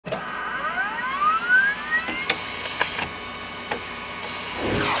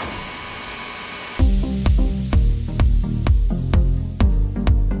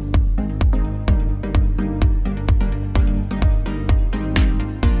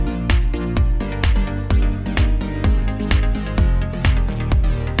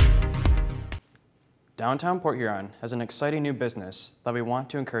Downtown Port Huron has an exciting new business that we want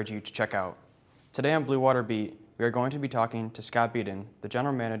to encourage you to check out. Today on Blue Water Beat, we are going to be talking to Scott Beaton, the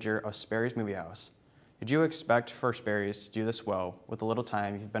general manager of Sperry's Moviehouse. Did you expect for Sperry's to do this well with the little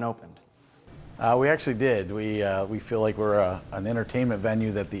time you've been opened? We actually did. We feel like we're an entertainment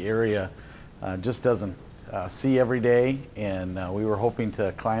venue that the area just doesn't see every day, and we were hoping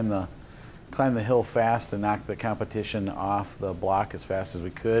to climb the hill fast and knock the competition off the block as fast as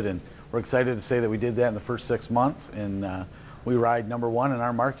we could. And we're excited to say that we did that in the first 6 months, and we ride #1 in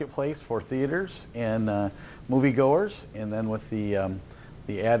our marketplace for theaters and moviegoers. And then with the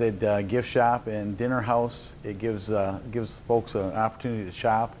added gift shop and dinner house, it gives folks an opportunity to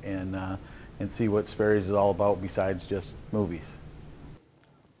shop and see what Sperry's is all about besides just movies.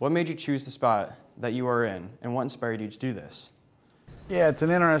 What made you choose the spot that you are in, and what inspired you to do this? Yeah, it's an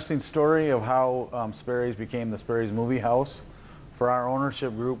interesting story of how Sperry's became the Sperry's Moviehouse. For our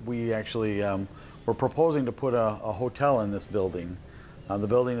ownership group, we actually were proposing to put a hotel in this building. The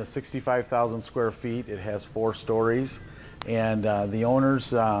building is 65,000 square feet. It has 4 stories, and the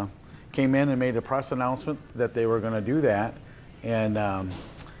owners came in and made a press announcement that they were going to do that, and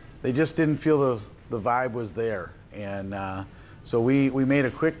they just didn't feel the vibe was there. And so we made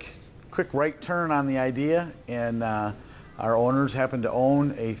a quick right turn on the idea, and our owners happened to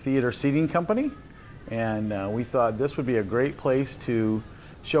own a theater seating company, and we thought this would be a great place to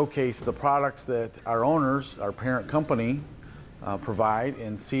showcase the products that our owners, our parent company, provide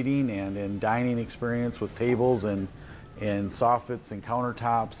in seating and in dining experience with tables and soffits and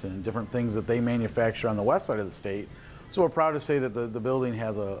countertops and different things that they manufacture on the west side of the state. So we're proud to say that the building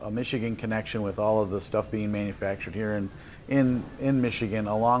has a Michigan connection with all of the stuff being manufactured here in Michigan,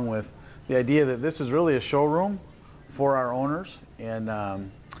 along with the idea that this is really a showroom for our owners, and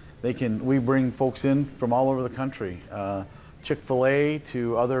we bring folks in from all over the country, Chick-fil-A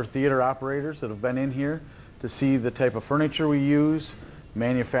to other theater operators that have been in here to see the type of furniture we use,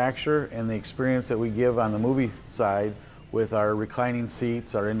 manufacture, and the experience that we give on the movie side with our reclining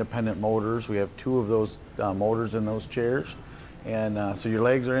seats, our independent motors. We have 2 of those motors in those chairs, and so your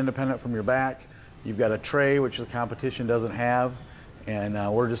legs are independent from your back. You've got a tray, which the competition doesn't have, and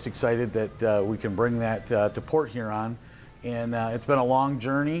we're just excited that we can bring that to Port Huron. And it's been a long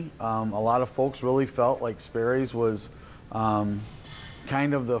journey. A lot of folks really felt like Sperry's was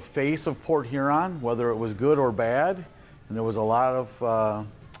kind of the face of Port Huron, whether it was good or bad. And there was a lot of,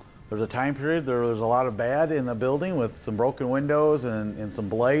 there's a time period, there was a lot of bad in the building with some broken windows and some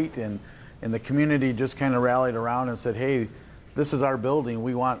blight. And the community just kind of rallied around and said, hey, this is our building,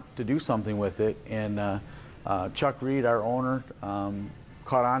 we want to do something with it. And Chuck Reed, our owner,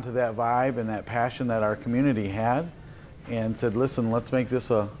 caught on to that vibe and that passion that our community had, and said, listen, let's make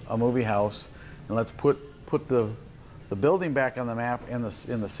this a movie house, and let's put the building back on the map and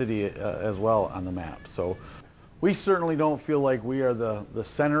in the city as well on the map. So we certainly don't feel like we are the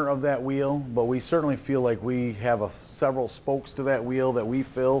center of that wheel, but we certainly feel like we have several spokes to that wheel that we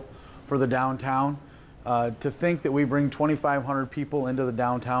fill for the downtown. To think that we bring 2,500 people into the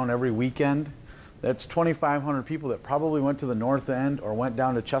downtown every weekend, that's 2,500 people that probably went to the North End or went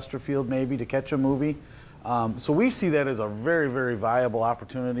down to Chesterfield maybe to catch a movie. So we see that as a very, very viable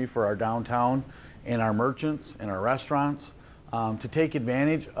opportunity for our downtown and our merchants and our restaurants to take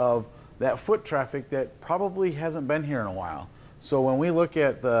advantage of that foot traffic that probably hasn't been here in a while. So when we look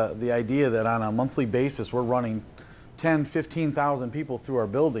at the idea that on a monthly basis we're running 10, 15,000 people through our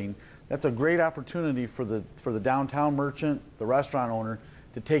building, that's a great opportunity for the downtown merchant, the restaurant owner,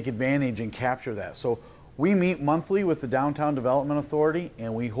 to take advantage and capture that. So we meet monthly with the Downtown Development Authority,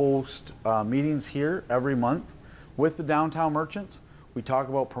 and we host meetings here every month with the downtown merchants. We talk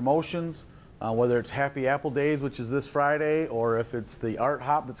about promotions, whether it's Happy Apple Days, which is this Friday, or if it's the Art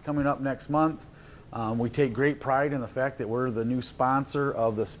Hop that's coming up next month. We take great pride in the fact that we're the new sponsor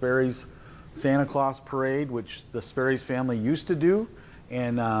of the Sperry's Santa Claus Parade, which the Sperry's family used to do,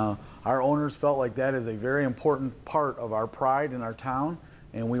 and our owners felt like that is a very important part of our pride in our town,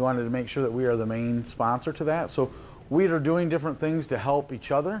 and we wanted to make sure that we are the main sponsor to that. So we are doing different things to help each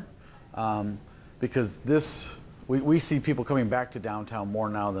other, because we see people coming back to downtown more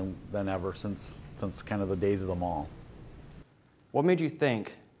now than ever since kind of the days of the mall. What made you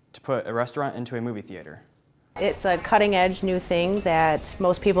think to put a restaurant into a movie theater? It's a cutting-edge new thing that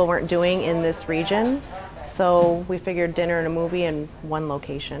most people weren't doing in this region, so we figured dinner and a movie in one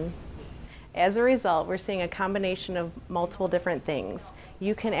location. As a result, we're seeing a combination of multiple different things.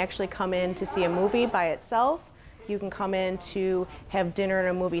 You can actually come in to see a movie by itself. You can come in to have dinner and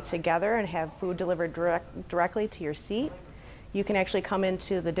a movie together and have food delivered directly to your seat. You can actually come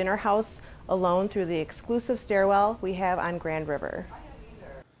into the dinner house alone through the exclusive stairwell we have on Grand River.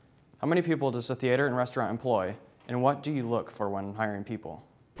 How many people does the theater and restaurant employ, and what do you look for when hiring people?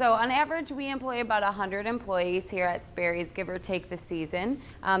 So on average, we employ about 100 employees here at Sperry's, give or take the season.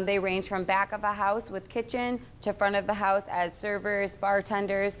 They range from back of a house with kitchen to front of the house as servers,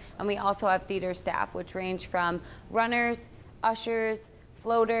 bartenders, and we also have theater staff, which range from runners, ushers,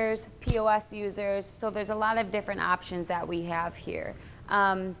 floaters, POS users. So there's a lot of different options that we have here.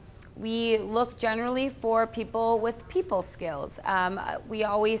 We look generally for people with people skills. We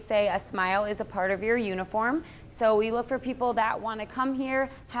always say a smile is a part of your uniform. So we look for people that want to come here,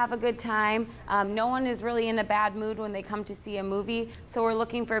 have a good time. No one is really in a bad mood when they come to see a movie. So we're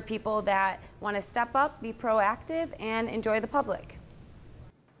looking for people that want to step up, be proactive, and enjoy the public.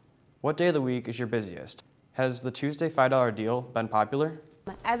 What day of the week is your busiest? Has the Tuesday $5 deal been popular?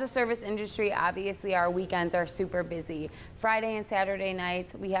 As a service industry, obviously our weekends are super busy. Friday and Saturday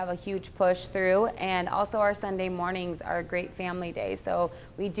nights, we have a huge push through, and also our Sunday mornings are a great family day. So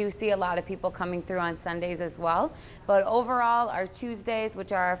we do see a lot of people coming through on Sundays as well. But overall, our Tuesdays,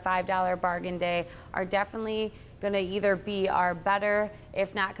 which are our $5 bargain day, are definitely going to either be our better,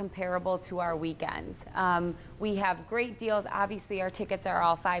 if not comparable to our weekends. We have great deals. Obviously, our tickets are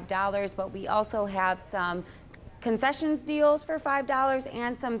all $5, but we also have some concessions deals for $5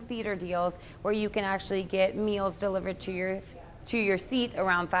 and some theater deals where you can actually get meals delivered to your seat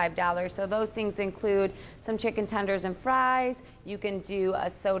around $5. So those things include some chicken tenders and fries. You can do a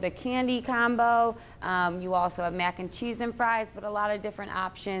soda candy combo. You also have mac and cheese and fries, but a lot of different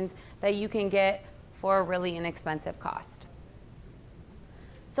options that you can get for a really inexpensive cost.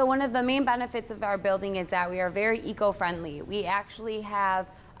 So one of the main benefits of our building is that we are very eco-friendly. We actually have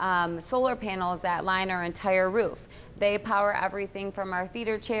solar panels that line our entire roof. They power everything from our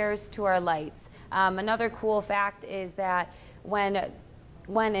theater chairs to our lights. Another cool fact is that when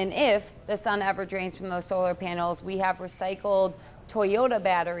and if the sun ever drains from those solar panels, we have recycled Toyota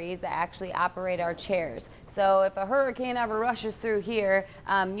batteries that actually operate our chairs. So if a hurricane ever rushes through here,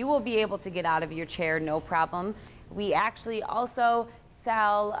 you will be able to get out of your chair no problem. We actually also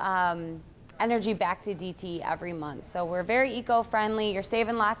sell energy back to DT every month. So we're very eco-friendly. You're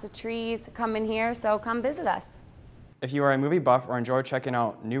saving lots of trees. Come in here, so come visit us. If you are a movie buff or enjoy checking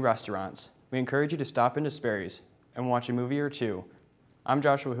out new restaurants, we encourage you to stop into Sperry's and watch a movie or two. I'm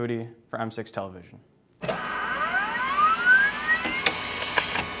Joshua Hootie for M6 Television.